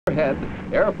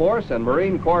Overhead, Air Force and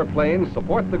Marine Corps planes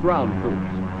support the ground crews.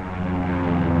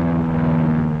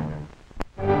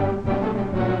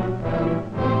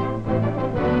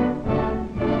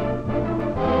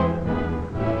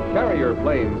 Carrier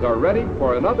planes are ready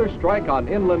for another strike on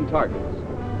inland targets.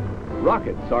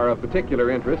 Rockets are of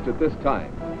particular interest at this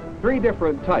time. 3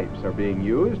 different types are being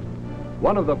used.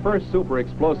 One of the first super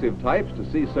explosive types to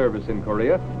see service in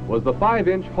Korea was the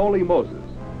 5-inch Holy Moses.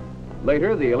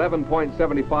 Later, the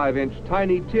 11.75-inch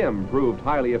Tiny Tim proved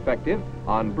highly effective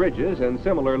on bridges and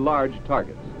similar large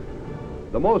targets.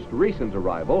 The most recent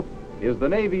arrival is the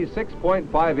Navy's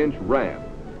 6.5-inch Ram.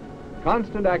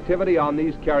 Constant activity on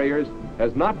these carriers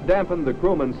has not dampened the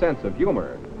crewman's sense of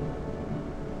humor.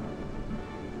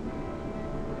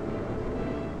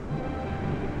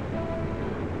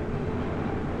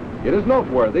 It is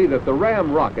noteworthy that the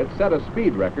Ram rocket set a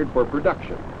speed record for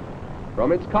production.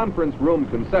 From its conference room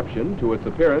conception to its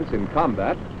appearance in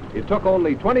combat, it took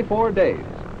only 24 days.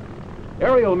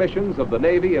 Aerial missions of the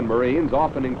Navy and Marines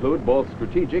often include both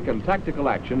strategic and tactical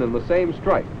action in the same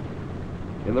strike.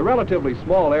 In the relatively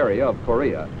small area of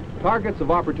Korea, targets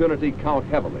of opportunity count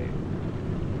heavily.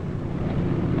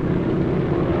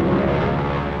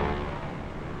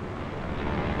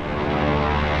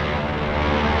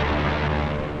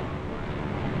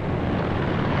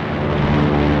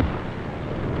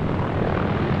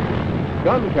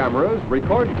 Gun cameras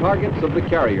record targets of the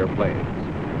carrier planes.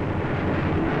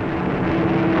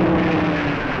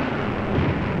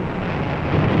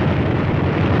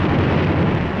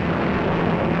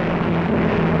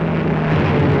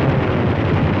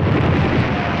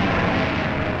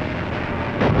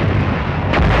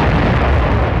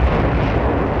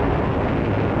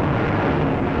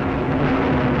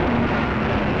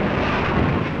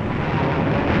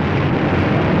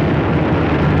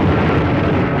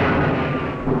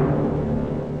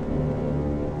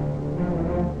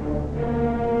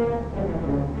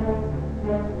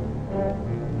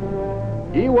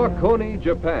 Iwakuni,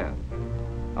 Japan.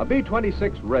 A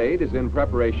B-26 raid is in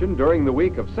preparation during the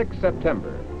week of 6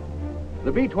 September.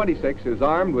 The B-26 is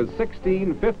armed with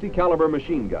 16 50-caliber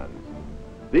machine guns.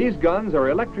 These guns are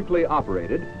electrically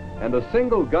operated, and a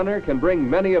single gunner can bring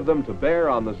many of them to bear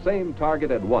on the same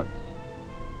target at once.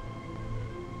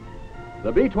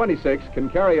 The B-26 can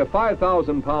carry a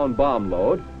 5,000-pound bomb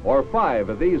load, or 5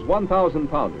 of these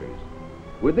 1,000-pounders.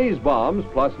 With these bombs,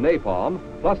 plus napalm,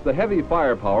 plus the heavy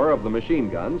firepower of the machine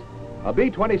guns, a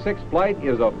B-26 flight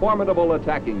is a formidable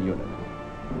attacking unit.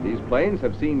 These planes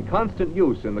have seen constant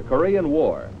use in the Korean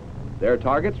War, their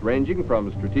targets ranging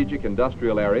from strategic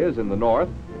industrial areas in the north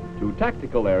to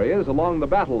tactical areas along the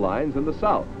battle lines in the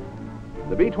south.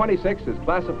 The B-26 is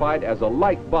classified as a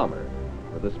light bomber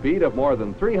with a speed of more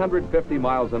than 350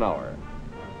 miles an hour.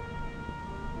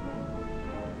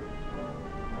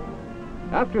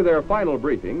 After their final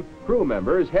briefing, crew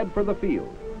members head for the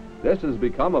field. This has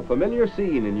become a familiar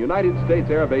scene in United States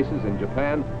air bases in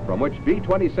Japan, from which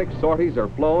B-26 sorties are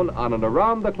flown on an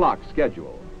around-the-clock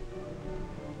schedule.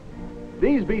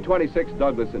 These B-26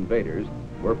 Douglas Invaders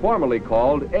were formerly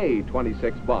called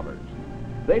A-26 bombers.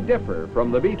 They differ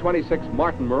from the B-26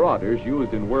 Martin Marauders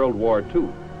used in World War II.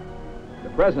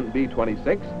 The present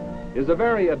B-26 is a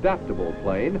very adaptable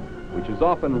plane, which is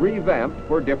often revamped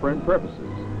for different purposes.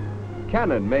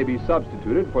 Cannon may be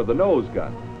substituted for the nose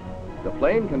gun. The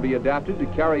plane can be adapted to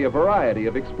carry a variety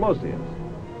of explosives,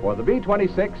 for the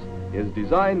B-26 is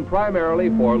designed primarily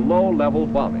for low-level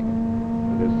bombing.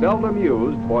 It is seldom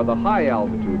used for the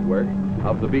high-altitude work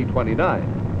of the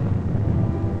B-29.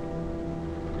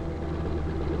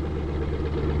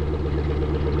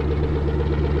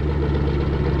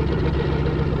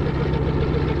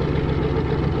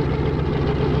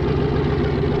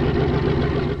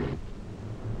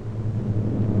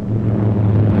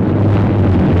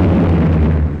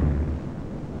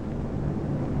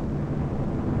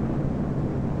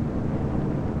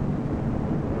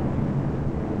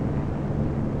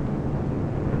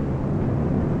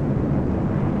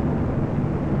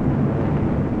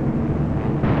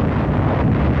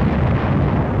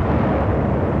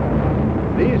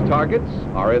 Targets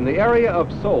are in the area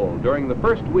of Seoul during the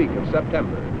first week of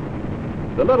September.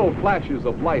 The little flashes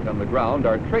of light on the ground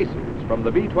are tracers from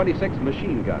the B-26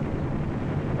 machine guns.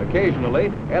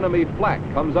 Occasionally, enemy flak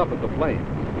comes up at the planes.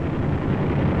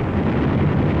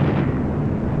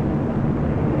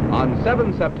 On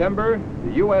 7 September,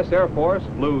 the U.S. Air Force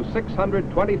flew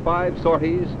 625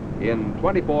 sorties in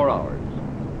 24 hours.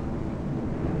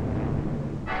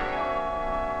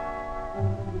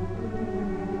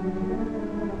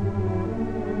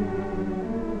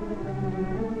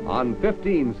 On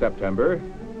 15 September,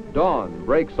 dawn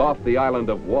breaks off the island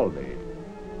of Wolmi.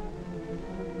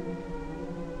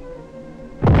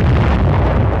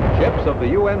 Ships of the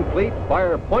UN fleet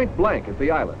fire point blank at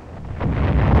the island.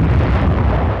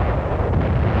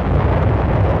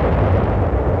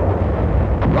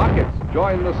 Rockets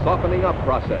join the softening up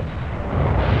process.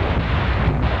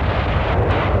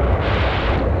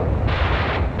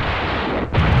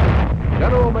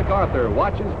 General MacArthur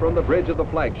watches from the bridge of the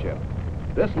flagship.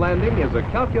 This landing is a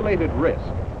calculated risk.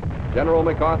 General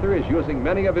MacArthur is using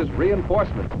many of his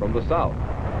reinforcements from the south.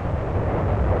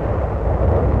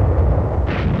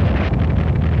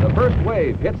 The first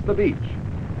wave hits the beach.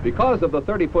 Because of the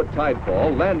 30-foot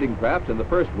tidefall, landing craft in the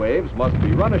first waves must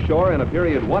be run ashore in a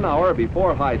period 1 hour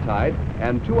before high tide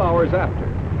and 2 hours after.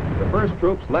 The first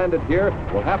troops landed here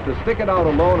will have to stick it out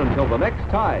alone until the next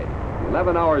tide,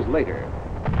 11 hours later.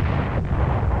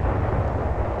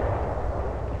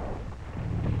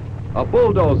 A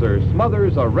bulldozer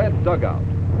smothers a red dugout.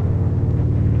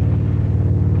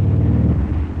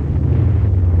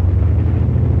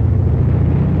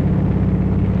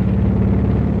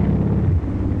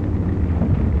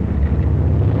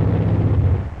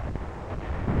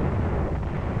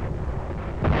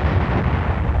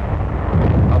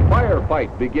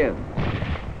 Fight begins.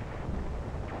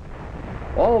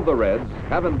 All the Reds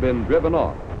haven't been driven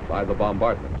off by the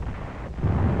bombardment.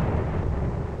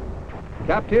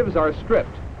 Captives are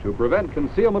stripped to prevent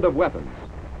concealment of weapons.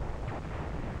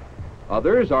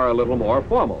 Others are a little more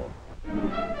formal.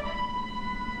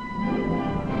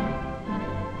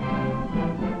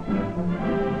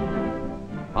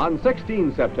 On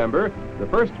 16 September, the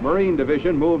 1st Marine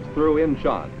Division moves through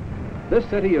Incheon. This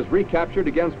city is recaptured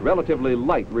against relatively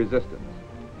light resistance.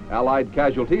 Allied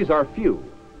casualties are few.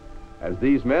 As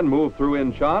these men move through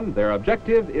Incheon, their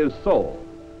objective is Seoul.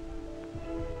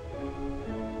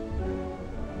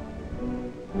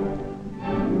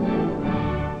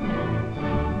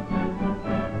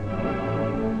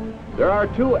 There are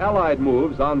 2 Allied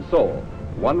moves on Seoul,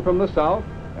 one from the south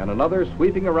and another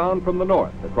sweeping around from the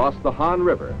north across the Han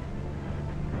River.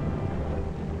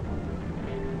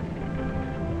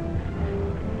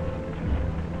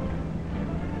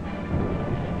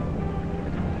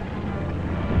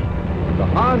 The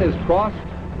Han is crossed,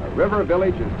 a river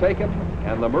village is taken,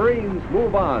 and the Marines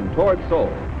move on toward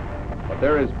Seoul. But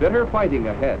there is bitter fighting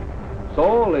ahead.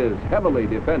 Seoul is heavily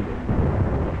defended.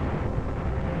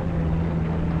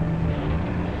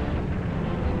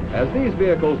 As these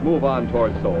vehicles move on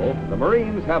toward Seoul, the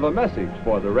Marines have a message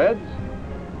for the Reds.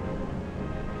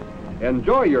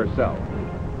 Enjoy yourself.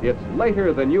 It's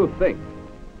later than you think.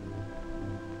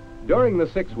 During the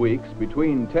 6 weeks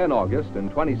between 10 August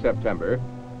and 20 September,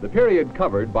 the period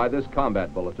covered by this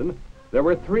combat bulletin, there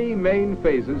were 3 main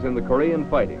phases in the Korean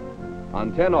fighting.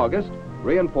 On 10 August,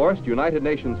 reinforced United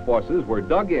Nations forces were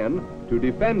dug in to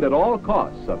defend at all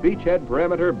costs a beachhead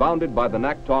perimeter bounded by the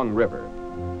Naktong River.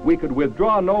 We could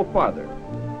withdraw no farther,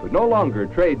 could no longer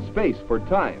trade space for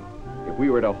time if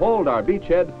we were to hold our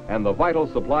beachhead and the vital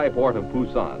supply port of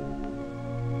Pusan.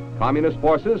 Communist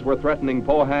forces were threatening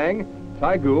Pohang,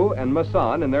 Taegu, and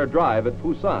Masan in their drive at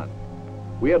Pusan.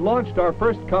 We had launched our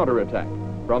first counterattack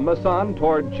from Masan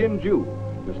toward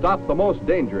Chinju to stop the most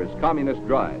dangerous communist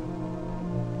drive.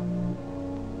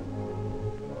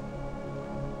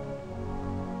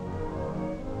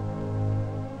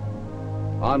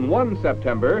 On 1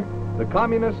 September, the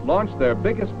Communists launched their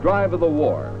biggest drive of the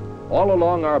war, all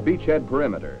along our beachhead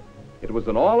perimeter. It was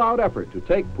an all-out effort to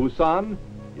take Pusan,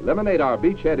 eliminate our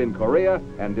beachhead in Korea,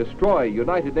 and destroy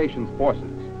United Nations forces.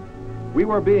 We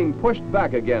were being pushed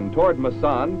back again toward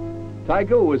Masan.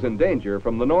 Taegu was in danger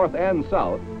from the north and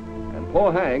south, and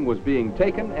Pohang was being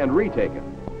taken and retaken.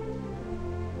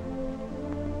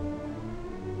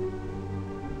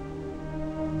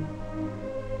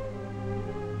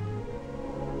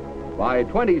 By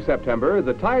 20 September,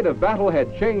 the tide of battle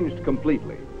had changed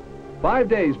completely. 5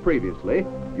 days previously,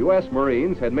 U.S.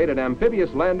 Marines had made an amphibious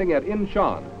landing at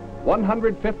Incheon,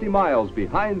 150 miles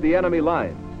behind the enemy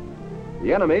lines.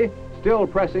 The enemy, still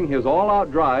pressing his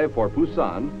all-out drive for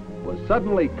Pusan, was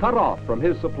suddenly cut off from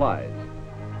his supplies.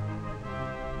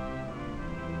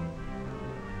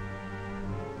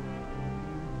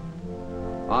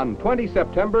 On 20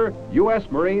 September, U.S.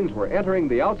 Marines were entering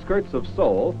the outskirts of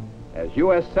Seoul as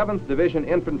U.S. 7th Division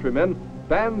infantrymen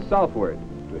fanned southward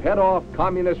to head off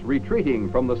communists retreating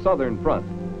from the southern front.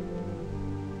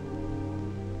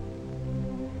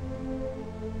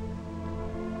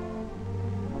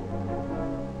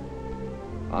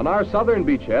 On our southern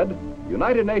beachhead,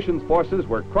 United Nations forces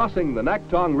were crossing the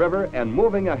Naktong River and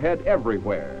moving ahead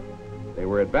everywhere. They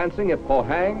were advancing at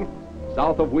Pohang,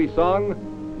 south of Wisong,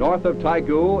 north of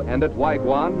Taegu and at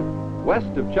Waiguan,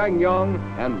 west of Changyong,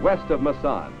 and west of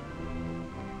Masan.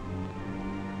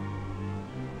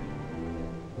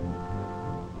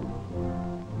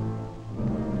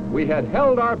 We had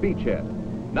held our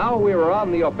beachhead. Now we were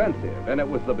on the offensive, and it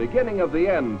was the beginning of the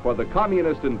end for the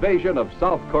communist invasion of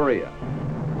South Korea.